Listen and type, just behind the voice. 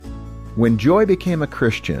When Joy became a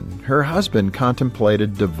Christian, her husband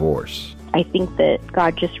contemplated divorce. I think that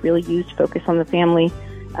God just really used Focus on the Family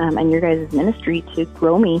and your guys' ministry to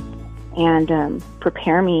grow me and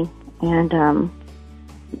prepare me and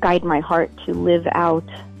guide my heart to live out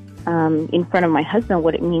in front of my husband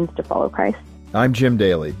what it means to follow Christ. I'm Jim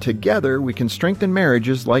Daly. Together, we can strengthen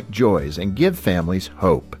marriages like Joy's and give families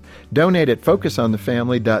hope. Donate at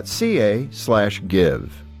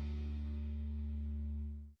focusonthefamily.ca/give.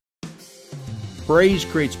 Praise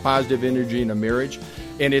creates positive energy in a marriage,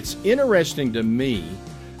 and it's interesting to me,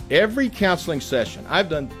 every counseling session, I've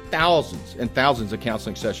done thousands and thousands of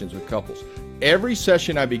counseling sessions with couples. Every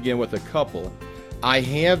session I begin with a couple, I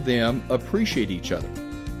have them appreciate each other.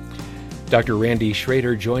 Dr. Randy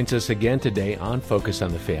Schrader joins us again today on Focus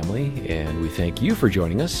on the Family, and we thank you for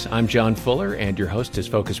joining us. I'm John Fuller, and your host is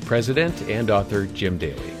Focus President and author Jim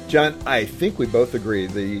Daly. John, I think we both agree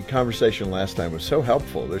the conversation last time was so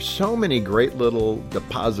helpful. There's so many great little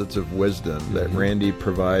deposits of wisdom that Randy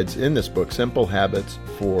provides in this book, Simple Habits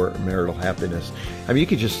for Marital Happiness. I mean, you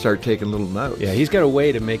could just start taking little notes. Yeah, he's got a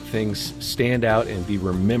way to make things stand out and be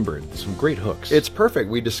remembered. Some great hooks. It's perfect.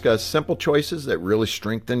 We discuss simple choices that really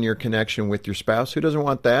strengthen your connection with your spouse. Who doesn't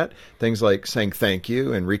want that? Things like saying thank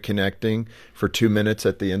you and reconnecting for 2 minutes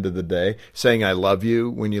at the end of the day, saying I love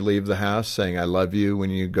you when you leave the house, saying I love you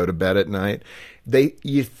when you go to bed at night.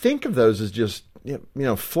 You think of those as just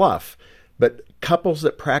fluff, but couples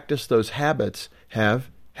that practice those habits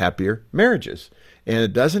have happier marriages. And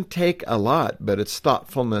it doesn't take a lot, but it's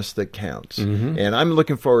thoughtfulness that counts. And I'm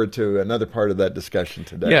looking forward to another part of that discussion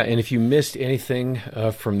today. Yeah, and if you missed anything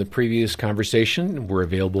from the previous conversation, we're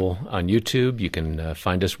available on YouTube. You can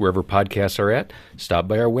find us wherever podcasts are at. Stop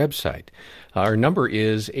by our website. Our number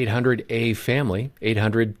is 800-A-FAMILY,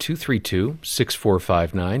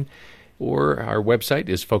 800-232-6459, or our website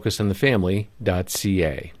is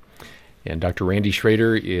focusonthefamily.ca. And Dr. Randy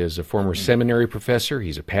Schrader is a former seminary professor.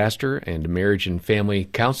 He's a pastor and a marriage and family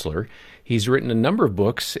counselor. He's written a number of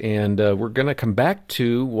books, and we're going to come back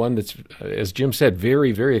to one that's, as Jim said,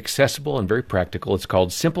 very, very accessible and very practical. It's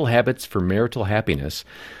called Simple Habits for Marital Happiness.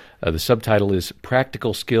 The subtitle is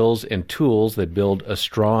Practical Skills and Tools That Build a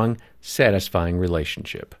Strong, Satisfying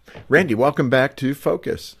Relationship. Randy, welcome back to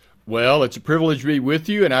Focus. Well, it's a privilege to be with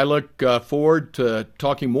you, and I look forward to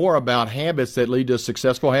talking more about habits that lead to a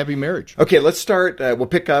successful, happy marriage. Okay, let's start. We'll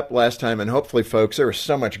pick up last time, and hopefully, folks, there was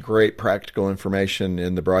so much great practical information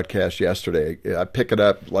in the broadcast yesterday. I pick it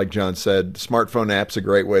up, like John said, smartphone app's a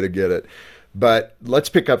great way to get it. But let's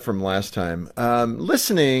pick up from last time.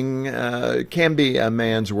 Listening can be a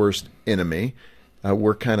man's worst enemy.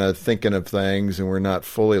 We're kind of thinking of things, and we're not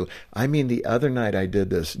fully. I mean, the other night I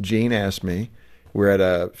did this. Jean asked me, we're at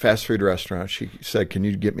a fast food restaurant. She said, can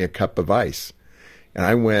you get me a cup of ice? And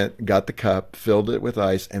I went, got the cup, filled it with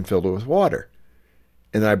ice, and filled it with water.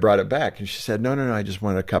 And then I brought it back. And she said, no, I just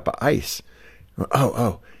wanted a cup of ice.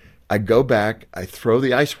 Oh. I go back, I throw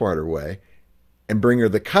the ice water away, and bring her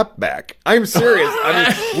the cup back. I'm serious.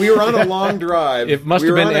 I mean, we were on a long drive. It must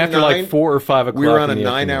have been after like 4 or 5 o'clock. We were on a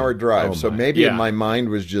 9-hour drive. So maybe Yeah. my mind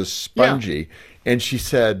was just spongy. Yeah. And she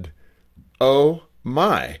said, oh,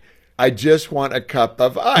 my. I just want a cup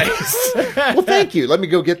of ice. Well, thank you. Let me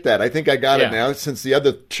go get that. I think I got it now since the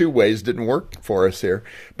other 2 ways didn't work for us here.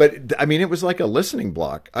 But, I mean, it was like a listening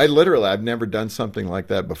block. I've never done something like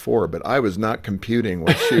that before, but I was not computing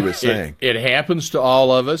what she was saying. It happens to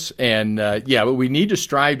all of us, and but we need to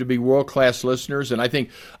strive to be world-class listeners, and I think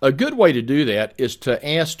a good way to do that is to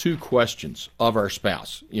ask 2 questions of our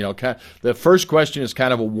spouse. The first question is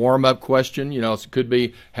kind of a warm-up question. It could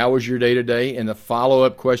be, how was your day today? And the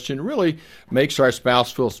follow-up question really makes our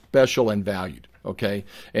spouse feel special and valued, okay?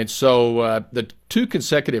 And so the 2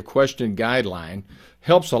 consecutive question guideline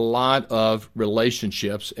helps a lot of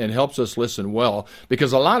relationships and helps us listen well,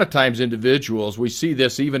 because a lot of times individuals, we see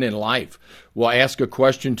this even in life, will ask a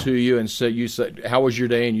question to you and you say, how was your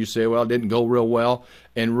day? And you say, well, it didn't go real well.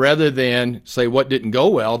 And rather than say what didn't go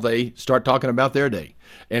well, they start talking about their day.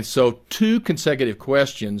 And so 2 consecutive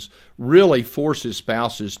questions really forces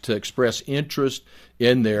spouses to express interest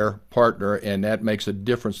in their partner, and that makes a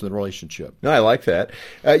difference in the relationship. No, I like that.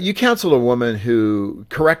 You counseled a woman who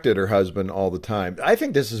corrected her husband all the time. I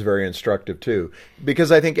think this is very instructive, too,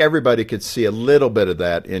 because I think everybody could see a little bit of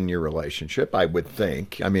that in your relationship, I would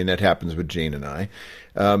think. I mean, it happens with Jean and I.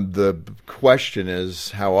 The question is,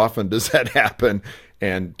 how often does that happen,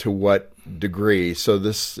 and to what degree? So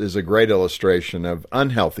this is a great illustration of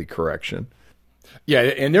unhealthy correction. Yeah,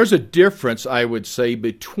 and there's a difference, I would say,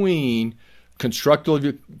 between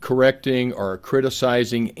constructively correcting or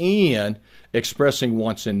criticizing and expressing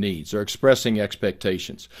wants and needs or expressing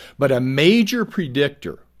expectations. But a major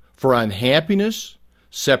predictor for unhappiness,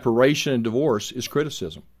 separation, and divorce is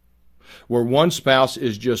criticism, where one spouse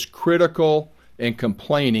is just critical and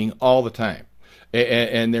complaining all the time.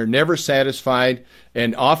 And they're never satisfied,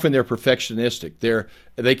 and often they're perfectionistic.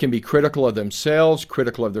 They can be critical of themselves,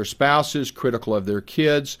 critical of their spouses, critical of their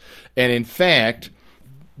kids. And in fact,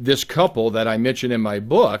 this couple that I mentioned in my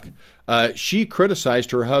book, she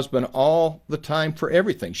criticized her husband all the time for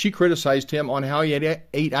everything. She criticized him on how he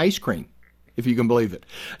ate ice cream, if you can believe it.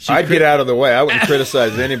 I'd get out of the way. I wouldn't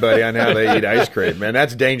criticize anybody on how they eat ice cream, man.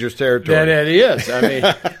 That's dangerous territory. That is. I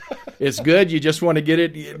mean, it's good. You just want to get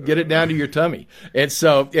it down to your tummy. And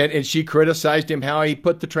so, and she criticized him how he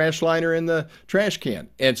put the trash liner in the trash can.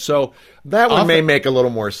 And so that one may make a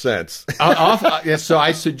little more sense. So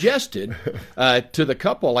I suggested to the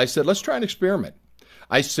couple, I said, let's try an experiment.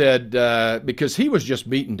 I said, because he was just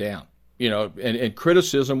beaten down, and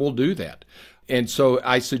criticism will do that. And so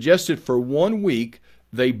I suggested for 1 week,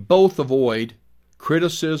 they both avoid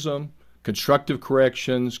criticism, constructive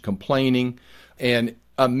corrections, complaining, and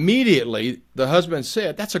immediately the husband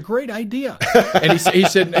said, "That's a great idea." And he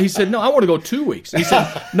said, "No, I want to go 2 weeks." He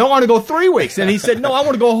said, "No, I want to go 3 weeks." And he said, "No, I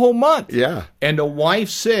want to go a whole month." Yeah. And the wife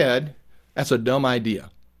said, "That's a dumb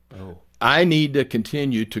idea. Oh. I need to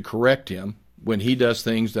continue to correct him when he does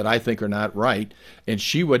things that I think are not right," and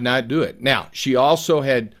she would not do it. Now, she also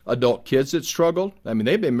had adult kids that struggled. I mean,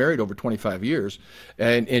 they've been married over 25 years,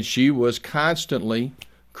 and she was constantly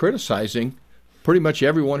criticizing pretty much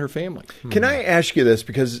everyone in her family. Can I ask you this?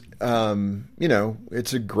 Because,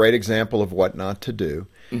 it's a great example of what not to do.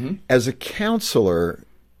 Mm-hmm. As a counselor,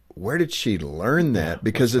 where did she learn that?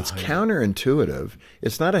 Because it's counterintuitive.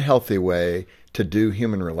 It's not a healthy way to do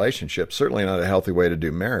human relationships, certainly not a healthy way to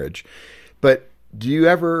do marriage. But do you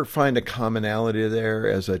ever find a commonality there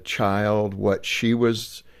as a child, what she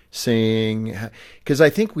was seeing? Because I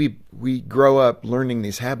think we grow up learning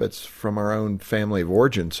these habits from our own family of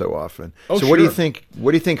origin so often. Oh, so sure. what do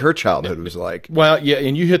you think her childhood was like? Well, yeah,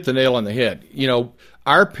 and you hit the nail on the head.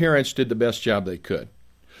 Our parents did the best job they could.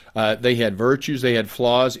 They had virtues, they had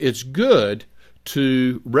flaws. It's good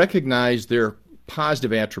to recognize their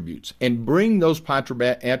positive attributes and bring those positive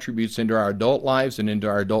attributes into our adult lives and into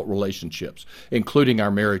our adult relationships, including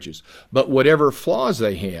our marriages. But whatever flaws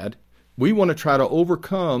they had, we want to try to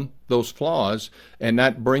overcome those flaws and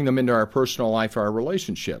not bring them into our personal life or our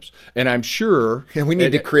relationships. And I'm sure... And we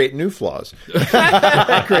need to create new flaws.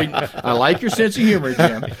 I like your sense of humor,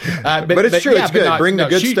 Jim. But it's true. Yeah, it's good. Bring the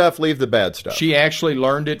good stuff, leave the bad stuff. She actually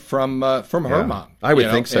learned it from her mom. I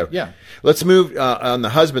would think so. Yeah. Let's move on the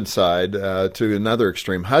husband side to another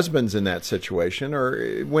extreme. Husbands in that situation,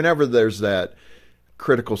 or whenever there's that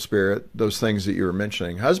critical spirit, those things that you were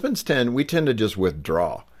mentioning, husbands tend to just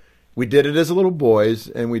withdraw. We did it as little boys,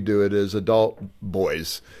 and we do it as adult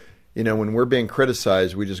boys. When we're being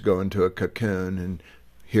criticized, we just go into a cocoon and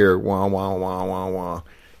hear wah, wah, wah, wah, wah,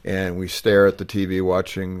 and we stare at the TV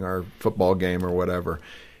watching our football game or whatever.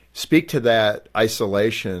 Speak to that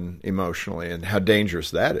isolation emotionally and how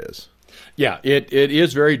dangerous that is. Yeah, it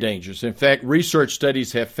is very dangerous. In fact, research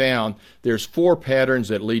studies have found there's 4 patterns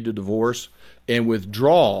that lead to divorce, and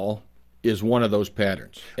withdrawal is one of those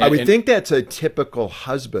patterns. I would think that's a typical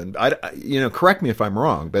husband. Correct me if I'm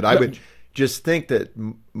wrong, but I would just think that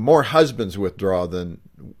more husbands withdraw than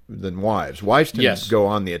wives. Wives tend to go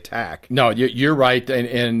on the attack. No, you're right.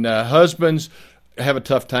 And husbands have a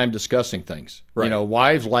tough time discussing things. Right.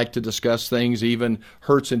 Wives like to discuss things, even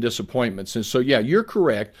hurts and disappointments. And so, yeah, you're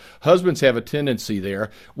correct. Husbands have a tendency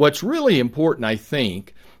there. What's really important, I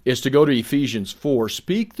think, is to go to Ephesians 4.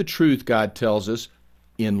 Speak the truth, God tells us,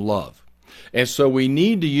 in love. And so we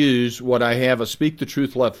need to use what I have, a Speak the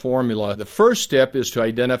Truth Love formula. The first step is to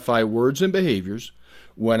identify words and behaviors.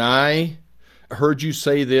 When I heard you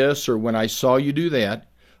say this or when I saw you do that,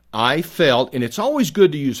 I felt, and it's always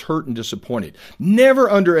good to use hurt and disappointed. Never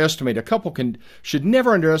underestimate, a couple should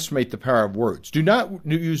never underestimate the power of words. Do not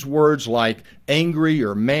use words like angry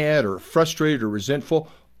or mad or frustrated or resentful.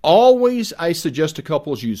 Always, I suggest to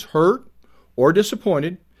couples use hurt or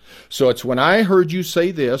disappointed. So it's when I heard you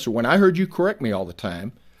say this or when I heard you correct me all the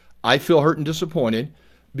time, I feel hurt and disappointed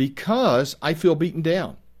because I feel beaten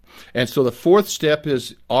down. And so the fourth step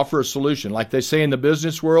is offer a solution. Like they say in the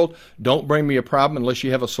business world, don't bring me a problem unless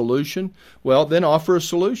you have a solution. Well, then offer a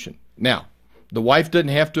solution. Now, the wife doesn't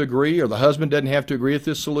have to agree or the husband doesn't have to agree with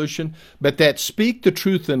this solution, but that speak the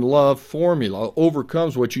truth in love formula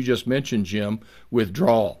overcomes what you just mentioned, Jim,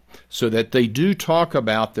 withdrawal, so that they do talk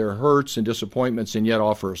about their hurts and disappointments and yet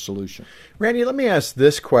offer a solution. Randy, let me ask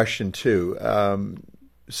this question too.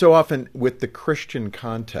 So often with the Christian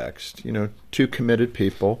context, 2 committed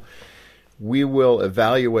people, we will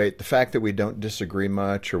evaluate the fact that we don't disagree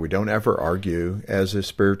much or we don't ever argue as a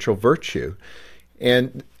spiritual virtue.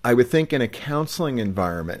 And I would think in a counseling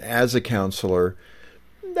environment, as a counselor,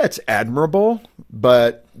 that's admirable,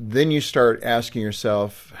 but then you start asking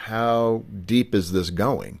yourself, how deep is this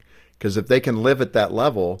going? Because if they can live at that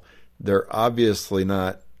level, they're obviously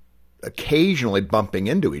not occasionally bumping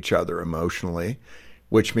into each other emotionally,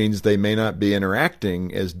 which means they may not be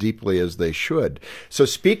interacting as deeply as they should. So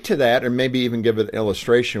speak to that, or maybe even give an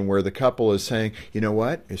illustration where the couple is saying, you know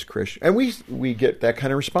what, is Christian. And we get that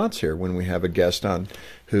kind of response here when we have a guest on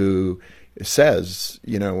who says,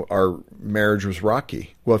 you know, our marriage was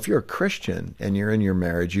rocky. Well, if you're a Christian and you're in your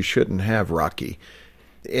marriage, you shouldn't have rocky.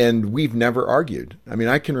 And we've never argued. I mean,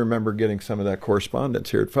 I can remember getting some of that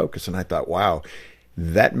correspondence here at Focus, and I thought, wow,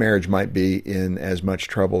 that marriage might be in as much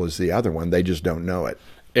trouble as the other one. They just don't know it.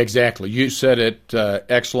 Exactly. You said it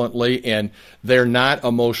excellently, and they're not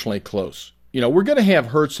emotionally close. You know, we're going to have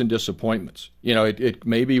hurts and disappointments. You know, it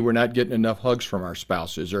maybe we're not getting enough hugs from our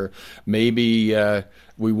spouses, or maybe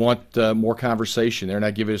we want more conversation. They're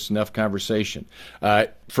not giving us enough conversation.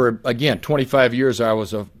 For, again, 25 years I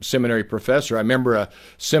was a seminary professor. I remember a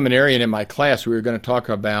seminarian in my class, we were going to talk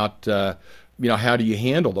about, you know, how do you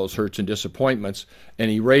handle those hurts and disappointments?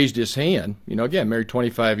 And he raised his hand, you know, again, married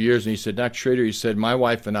 25 years, and he said, Dr. Schrader, he said, my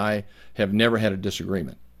wife and I have never had a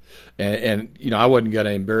disagreement. And you know, I wasn't going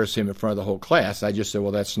to embarrass him in front of the whole class. I just said,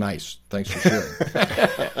 well, that's nice. Thanks for sharing.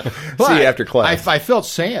 But see you after class. I felt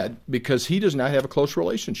sad because he does not have a close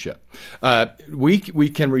relationship. We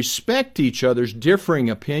can respect each other's differing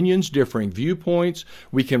opinions, differing viewpoints.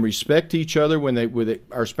 We can respect each other when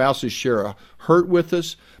our spouses share a hurt with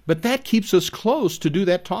us. But that keeps us close to do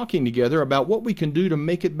that talking together about what we can do to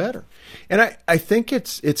make it better. And I think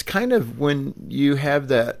it's kind of when you have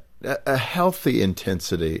that a healthy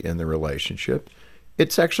intensity in the relationship,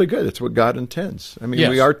 it's actually good. It's what God intends. I mean,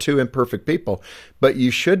 yes. We are two imperfect people, but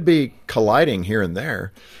you should be colliding here and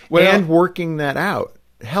there and working that out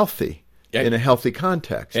healthy in a healthy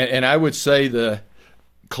context. And I would say the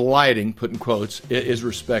colliding, put in quotes, is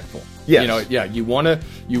respectful. Yes. You know, yeah, you want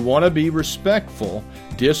to be respectful.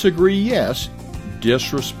 Disagree, yes.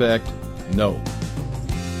 Disrespect, no.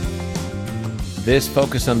 This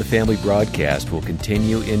Focus on the Family broadcast will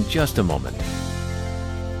continue in just a moment.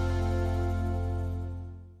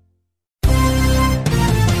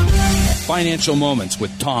 Financial Moments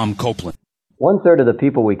with Tom Copeland. 1/3 of the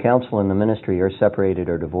people we counsel in the ministry are separated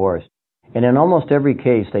or divorced. And in almost every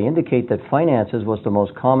case, they indicate that finances was the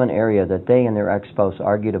most common area that they and their ex-spouse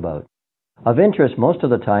argued about. Of interest, most of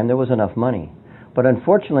the time, there was enough money. But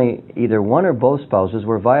unfortunately, either one or both spouses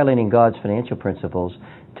were violating God's financial principles,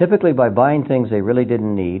 typically by buying things they really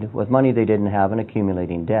didn't need with money they didn't have and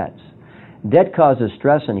accumulating debts. Debt causes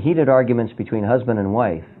stress and heated arguments between husband and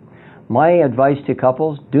wife. My advice to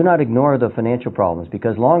couples, do not ignore the financial problems,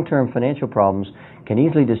 because long-term financial problems can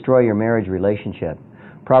easily destroy your marriage relationship.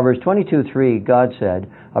 Proverbs 22:3, God said,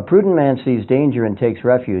 "A prudent man sees danger and takes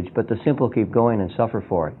refuge, but the simple keep going and suffer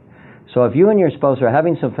for it." So if you and your spouse are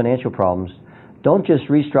having some financial problems, don't just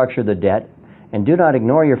restructure the debt, and do not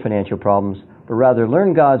ignore your financial problems, but rather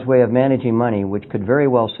learn God's way of managing money, which could very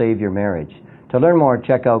well save your marriage. To learn more,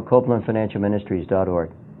 check out CopelandFinancialMinistries.org.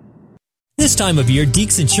 This time of year,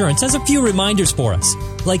 Deeks Insurance has a few reminders for us,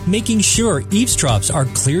 like making sure eaves troughs are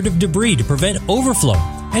cleared of debris to prevent overflow,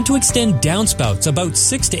 and to extend downspouts about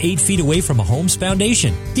 6 to 8 feet away from a home's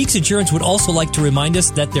foundation. Deeks Insurance would also like to remind us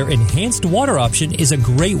that their enhanced water option is a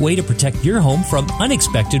great way to protect your home from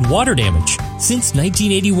unexpected water damage. Since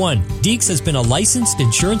 1981, Deeks has been a licensed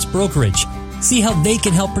insurance brokerage. See how they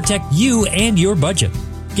can help protect you and your budget.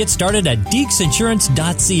 Get started at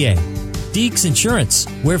deeksinsurance.ca. Deeks Insurance,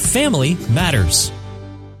 where family matters.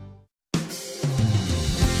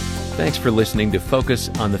 Thanks for listening to Focus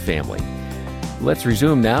on the Family. Let's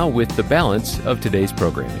resume now with the balance of today's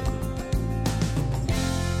programming.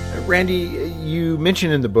 Randy, you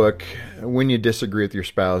mentioned in the book, when you disagree with your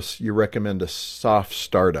spouse, you recommend a soft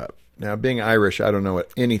startup. Now, being Irish, I don't know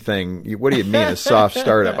what do you mean a soft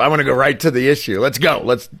startup? I want to go right to the issue. Let's go.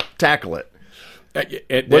 Let's tackle it.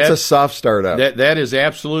 What's a soft startup? That is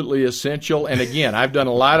absolutely essential. And again, I've done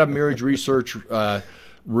a lot of marriage research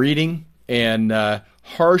reading, and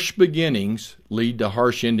harsh beginnings lead to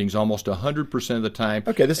harsh endings almost 100% of the time.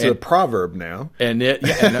 Okay, this is a proverb now. And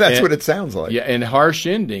that's what it sounds like. Yeah, and harsh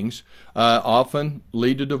endings often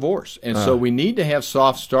lead to divorce. And so we need to have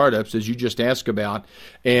soft startups, as you just asked about.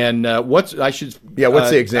 And what's the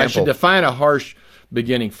example? I should define a harsh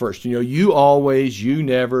beginning first. You know, you always, you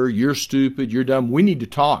never, you're stupid, you're dumb. We need to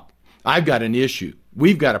talk. I've got an issue.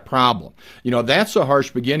 We've got a problem. You know, that's a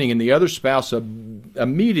harsh beginning, and the other spouse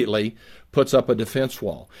immediately puts up a defense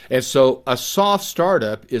wall. And so a soft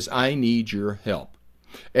startup is, I need your help.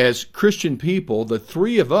 As Christian people, the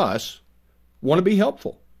three of us want to be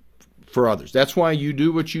helpful for others. That's why you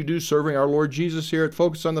do what you do, serving our Lord Jesus here at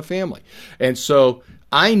Focus on the Family. And so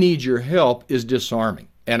I need your help is disarming.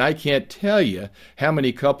 And I can't tell you how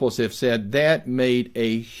many couples have said that made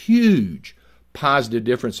a huge positive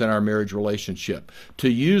difference in our marriage relationship. To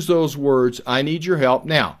use those words, I need your help.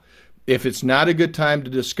 Now, if it's not a good time to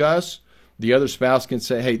discuss, the other spouse can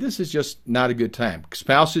say, hey, this is just not a good time.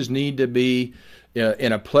 Spouses need to be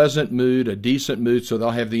in a pleasant mood, a decent mood, so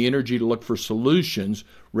they'll have the energy to look for solutions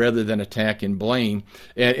rather than attack and blame.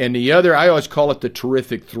 And the other, I always call it the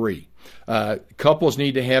terrific three. Couples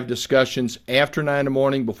need to have discussions after 9 in the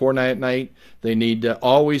morning, before 9 at night. They need to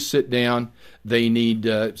always sit down. They need,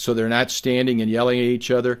 so they're not standing and yelling at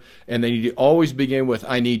each other. And they need to always begin with,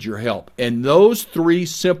 I need your help. And those three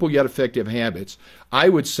simple yet effective habits, I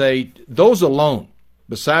would say those alone,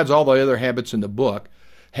 besides all the other habits in the book,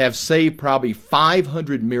 have saved probably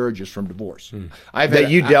 500 marriages from divorce. That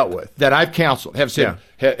you dealt with. That I've counseled, have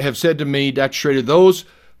said to me, Dr. Schrader, those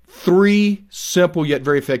three simple yet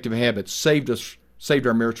very effective habits saved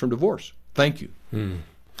our marriage from divorce. Thank you.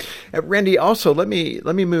 Randy, also let me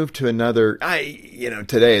move to another.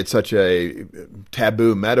 Today it's such a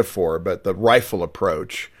taboo metaphor, but the rifle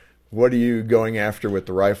approach. What are you going after with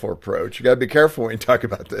the rifle approach? You got to be careful when you talk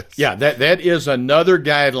about this. Yeah, that is another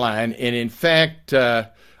guideline, and in fact,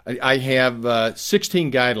 I have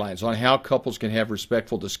 16 guidelines on how couples can have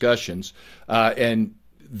respectful discussions, and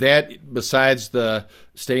that, besides the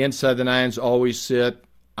stay inside the nines, always sit,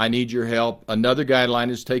 I need your help, another guideline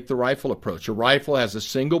is take the rifle approach. A rifle has a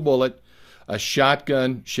single bullet. A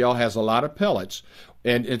shotgun shell has a lot of pellets.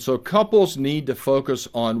 And so couples need to focus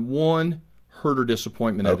on one hurt or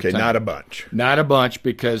disappointment at a time. Okay, not a bunch. Not a bunch,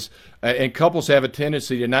 because and couples have a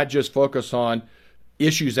tendency to not just focus on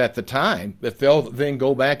issues at the time, but they'll then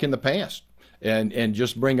go back in the past and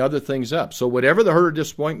just bring other things up. So whatever the hurt or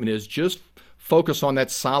disappointment is, just focus on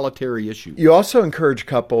that solitary issue. You also encourage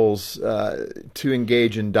couples to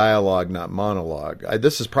engage in dialogue, not monologue.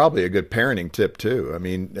 This is probably a good parenting tip too. I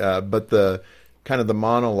mean, but the kind of the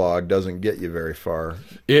monologue doesn't get you very far.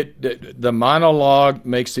 The monologue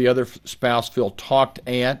makes the other spouse feel talked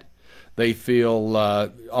at. They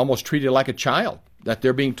feel almost treated like a child, that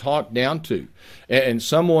they're being talked down to. And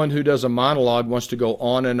someone who does a monologue wants to go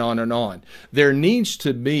on and on and on. There needs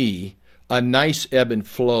to be a nice ebb and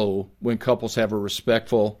flow when couples have a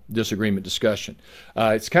respectful disagreement discussion.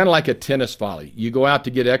 It's kind of like a tennis volley. You go out to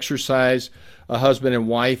get exercise, a husband and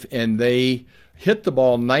wife, and they hit the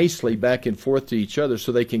ball nicely back and forth to each other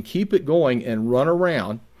so they can keep it going and run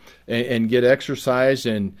around and get exercise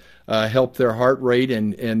and help their heart rate.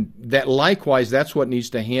 And that likewise, that's what needs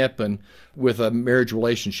to happen with a marriage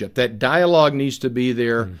relationship. That dialogue needs to be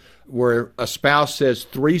there where a spouse says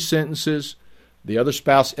 3 sentences, the other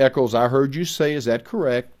spouse echoes, I heard you say, is that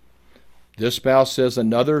correct? This spouse says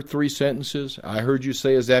another 3 sentences, I heard you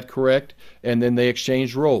say, is that correct? And then they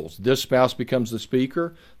exchange roles. This spouse becomes the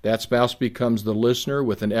speaker, that spouse becomes the listener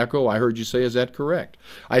with an echo, I heard you say, is that correct?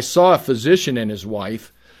 I saw a physician and his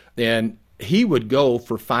wife, and he would go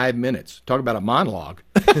for 5 minutes. Talk about a monologue.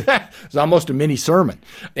 It's almost a mini sermon.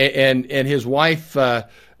 And his wife,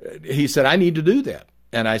 he said, I need to do that.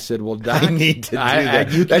 And I said, well, Doc, I need to do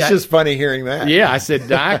that. That's just funny hearing that. Yeah, I said,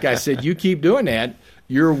 Doc, you keep doing that.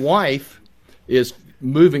 Your wife is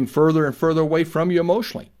moving further and further away from you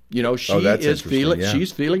emotionally. You know, she's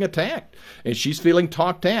feeling attacked, and she's feeling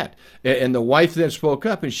talked at. And the wife then spoke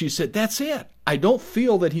up, and she said, that's it. I don't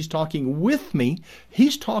feel that he's talking with me.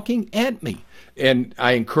 He's talking at me. And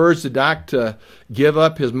I encouraged the doc to give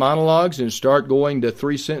up his monologues and start going to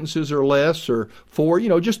 3 sentences or less, or 4,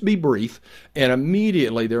 just be brief. And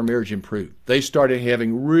immediately their marriage improved. They started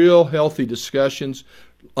having real healthy discussions,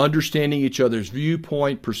 understanding each other's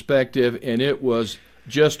viewpoint, perspective, and it was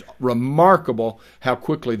just remarkable how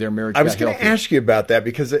quickly their marriage got healthy. I was going to ask you about that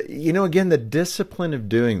because, again, the discipline of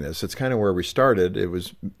doing this, it's kind of where we started. It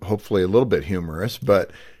was hopefully a little bit humorous, but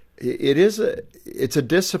it's a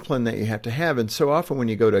discipline that you have to have. And so often when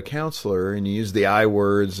you go to a counselor and you use the I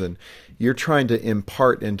words and you're trying to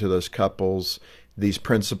impart into those couples these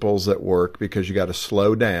principles that work, because you got to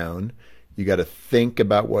slow down. You got to think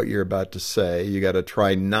about what you're about to say. You got to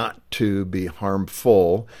try not to be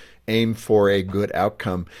harmful, aim for a good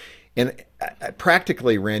outcome. And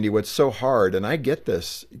practically, Randy, what's so hard, and I get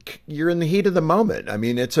this, you're in the heat of the moment. I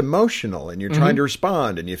mean, it's emotional and you're trying to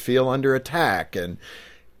respond and you feel under attack. And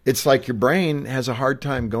it's like your brain has a hard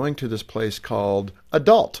time going to this place called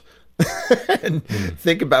adult. and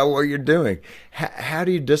think about what you're doing. How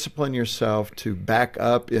do you discipline yourself to back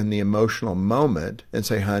up in the emotional moment and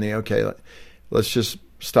say, honey, okay, let's just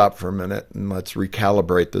stop for a minute and let's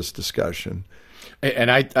recalibrate this discussion?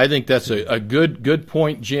 And I think that's a good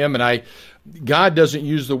point, Jim. And God doesn't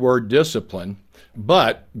use the word discipline,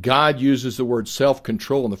 but God uses the word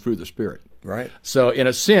self-control in the fruit of the Spirit. Right. So in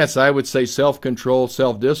a sense, I would say self-control,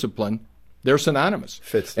 self-discipline, they're synonymous.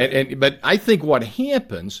 Fits. But I think what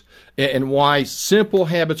happens and why simple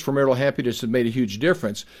habits for marital happiness have made a huge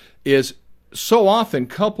difference is so often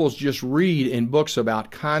couples just read in books about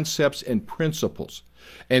concepts and principles.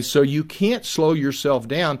 And so you can't slow yourself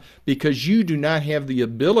down because you do not have the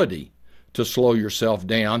ability to slow yourself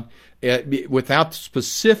down without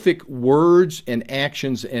specific words and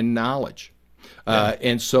actions and knowledge.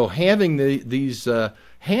 And so having these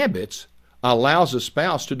habits allows a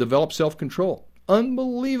spouse to develop self-control.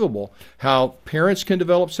 Unbelievable how parents can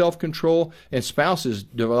develop self-control and spouses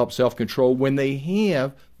develop self-control when they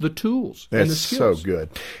have the tools and the skills. That's so good.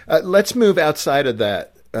 Let's move outside of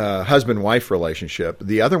that husband-wife relationship.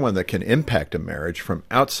 The other one that can impact a marriage from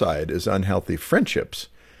outside is unhealthy friendships.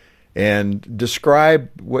 And describe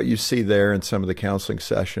what you see there in some of the counseling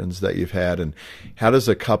sessions that you've had, and how does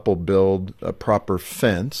a couple build a proper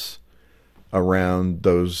fence around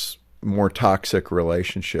those more toxic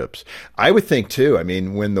relationships? I would think, too, I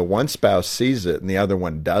mean, when the one spouse sees it and the other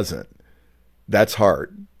one doesn't, that's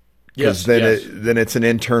hard. Because then it's an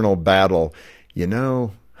internal battle. You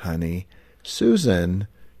know, honey, Susan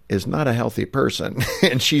is not a healthy person,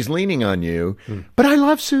 and she's leaning on you, but I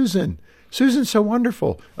love Susan. Susan's so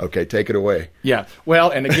wonderful. Okay, take it away. Yeah.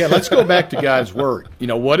 Well, and again, let's go back to God's Word. You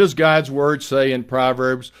know, what does God's Word say in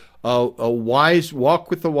Proverbs? Walk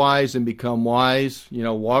with the wise and become wise. You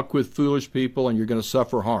know, walk with foolish people and you're going to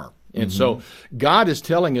suffer harm. And so God is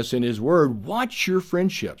telling us in His Word, watch your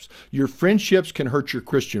friendships. Your friendships can hurt your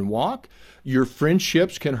Christian walk. Your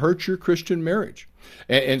friendships can hurt your Christian marriage.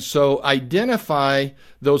 And so identify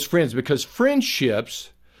those friends, because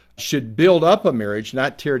friendships should build up a marriage,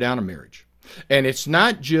 not tear down a marriage. And it's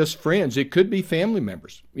not just friends. It could be family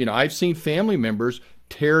members. You know, I've seen family members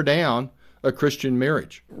tear down a Christian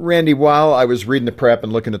marriage. Randy, while I was reading the prep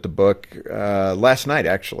and looking at the book last night,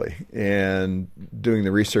 actually, and doing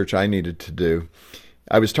the research I needed to do,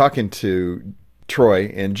 I was talking to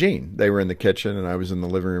Troy and Jean. They were in the kitchen and I was in the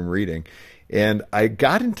living room reading. And I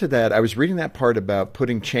got into that. I was reading that part about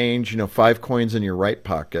putting change, 5 coins in your right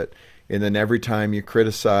pocket. And then every time you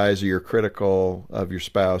criticize or you're critical of your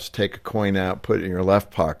spouse, take a coin out, put it in your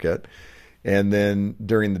left pocket. And then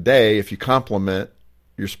during the day, if you compliment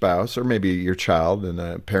your spouse or maybe your child in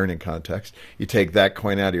a parenting context, you take that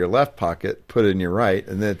coin out of your left pocket, put it in your right.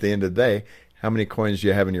 And then at the end of the day, how many coins do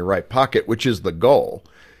you have in your right pocket, which is the goal?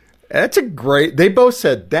 That's they both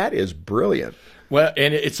said that is brilliant. Well,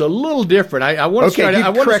 and it's a little different. I want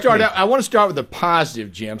to start with the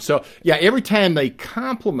positive, Jim. So, yeah, every time they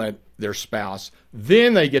compliment their spouse,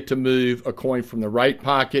 then they get to move a coin from the right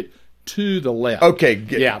pocket to the left. Okay.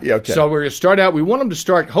 Okay. So we're going to start out. We want them to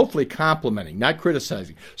start hopefully complimenting, not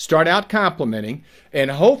criticizing. Start out complimenting, and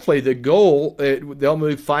hopefully the goal, they'll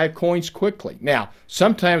move 5 coins quickly. Now,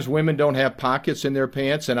 sometimes women don't have pockets in their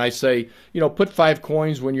pants, and I say, put 5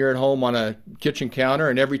 coins when you're at home on a kitchen counter,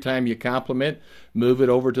 and every time you compliment, move it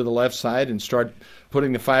over to the left side and start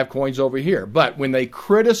putting the 5 coins over here. But when they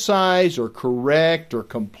criticize or correct or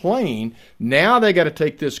complain, now they got to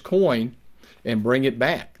take this coin and bring it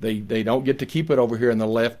back. They don't get to keep it over here in the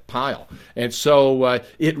left pile. And so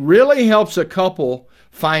it really helps a couple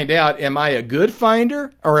find out, am I a good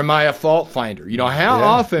finder or am I a fault finder? How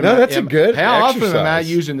often am I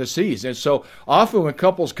using the C's? And so often when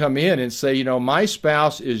couples come in and say, my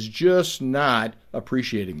spouse is just not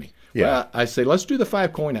appreciating me. Yeah. Well, I say, let's do the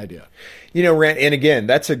 5 coin idea. Rand, and again,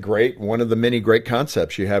 that's one of the many great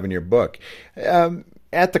concepts you have in your book.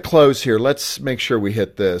 At the close here, let's make sure we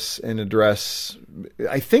hit this and address,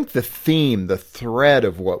 I think, the theme, the thread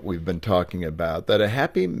of what we've been talking about, that a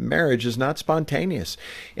happy marriage is not spontaneous.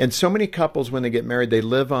 And so many couples, when they get married, they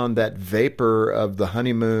live on that vapor of the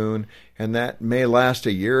honeymoon, and that may last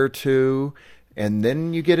a year or two. And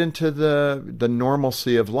then you get into the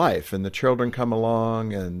normalcy of life, and the children come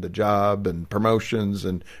along, and the job, and promotions,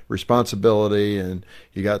 and responsibility, and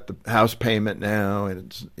you got the house payment now, and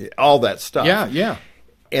it's all that stuff. Yeah.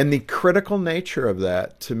 And the critical nature of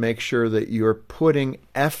that, to make sure that you're putting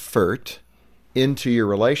effort into your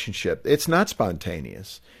relationship. It's not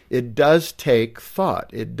spontaneous. It does take thought.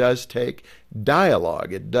 It does take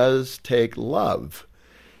dialogue. It does take love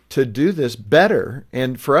to do this better.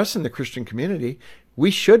 And for us in the Christian community, we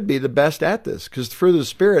should be the best at this, because the fruit of the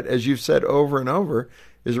Spirit, as you've said over and over,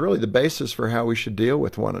 is really the basis for how we should deal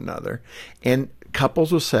with one another. And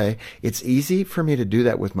couples will say, it's easy for me to do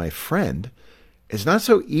that with my friend. It's not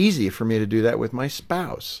so easy for me to do that with my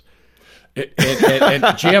spouse.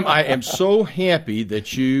 And Jim, I am so happy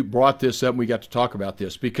that you brought this up and we got to talk about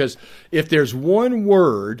this, because if there's one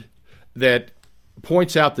word that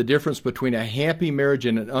points out the difference between a happy marriage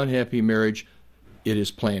and an unhappy marriage, it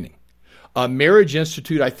is planning. A Marriage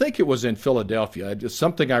Institute, I think it was in Philadelphia, it's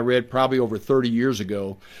something I read probably over 30 years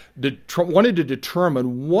ago, wanted to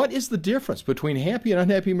determine what is the difference between happy and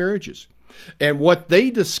unhappy marriages. And what they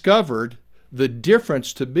discovered the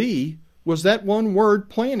difference to be was that one word,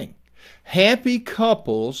 planning. Happy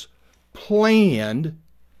couples planned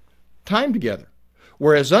time together,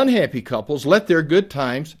 whereas unhappy couples let their good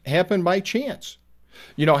times happen by chance.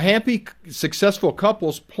 You know, happy, successful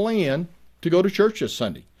couples plan to go to church this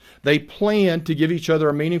Sunday. They plan to give each other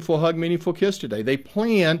a meaningful hug, meaningful kiss today. They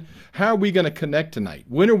plan, how are we going to connect tonight?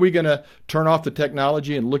 When are we going to turn off the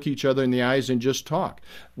technology and look each other in the eyes and just talk?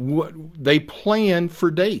 They plan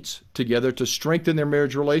for dates together to strengthen their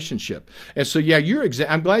marriage relationship. And so, yeah,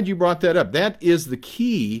 I'm glad you brought that up. That is the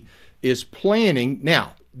key, is planning.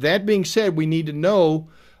 Now, that being said, we need to know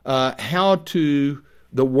the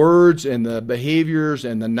words and the behaviors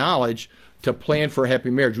and the knowledge to plan for a happy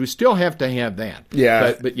marriage. We still have to have that.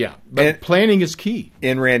 Yeah. But planning is key.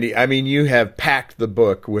 And Randy, I mean, you have packed the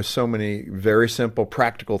book with so many very simple,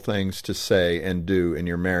 practical things to say and do in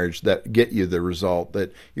your marriage that get you the result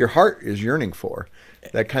that your heart is yearning for,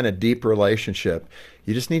 that kind of deep relationship.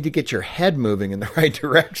 You just need to get your head moving in the right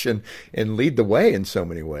direction and lead the way in so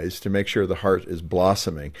many ways to make sure the heart is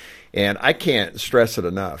blossoming. And I can't stress it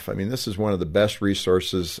enough. I mean, this is one of the best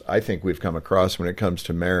resources I think we've come across when it comes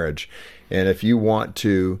to marriage. And if you want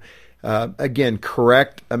to, again,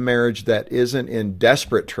 correct a marriage that isn't in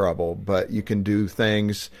desperate trouble, but you can do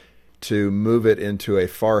things to move it into a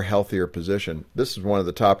far healthier position, this is one of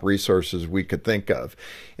the top resources we could think of.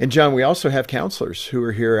 And John, we also have counselors who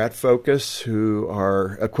are here at Focus who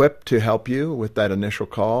are equipped to help you with that initial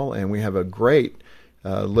call. And we have a great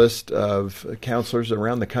list of counselors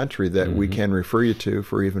around the country that we can refer you to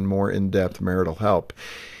for even more in-depth marital help.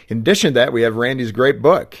 In addition to that, we have Randy's great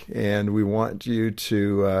book, and we want you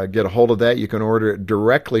to get a hold of that. You can order it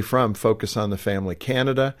directly from Focus on the Family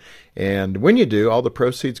Canada. And when you do, all the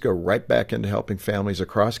proceeds go right back into helping families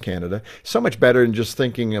across Canada. So much better than just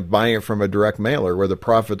thinking of buying it from a direct mailer where the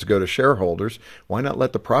profits go to shareholders. Why not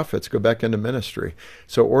let the profits go back into ministry?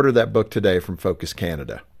 So order that book today from Focus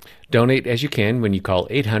Canada. Donate as you can when you call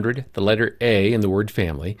 800, the letter A in the word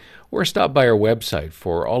family, or stop by our website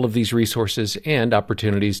for all of these resources and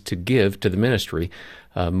opportunities to give to the ministry.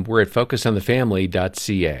 We're at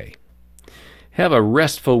focusonthefamily.ca. Have a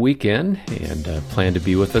restful weekend and plan to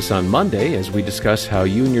be with us on Monday as we discuss how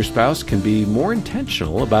you and your spouse can be more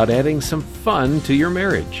intentional about adding some fun to your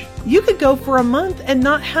marriage. You could go for a month and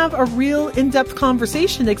not have a real in-depth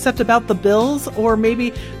conversation except about the bills or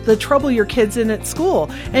maybe the trouble your kid's in at school.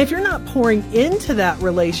 And if you're not pouring into that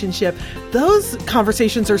relationship, those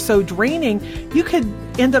conversations are so draining, you could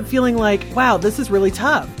end up feeling like, wow, this is really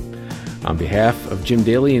tough. On behalf of Jim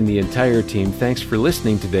Daly and the entire team, thanks for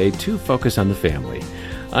listening today to Focus on the Family.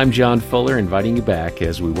 I'm John Fuller, inviting you back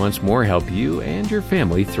as we once more help you and your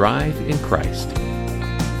family thrive in Christ.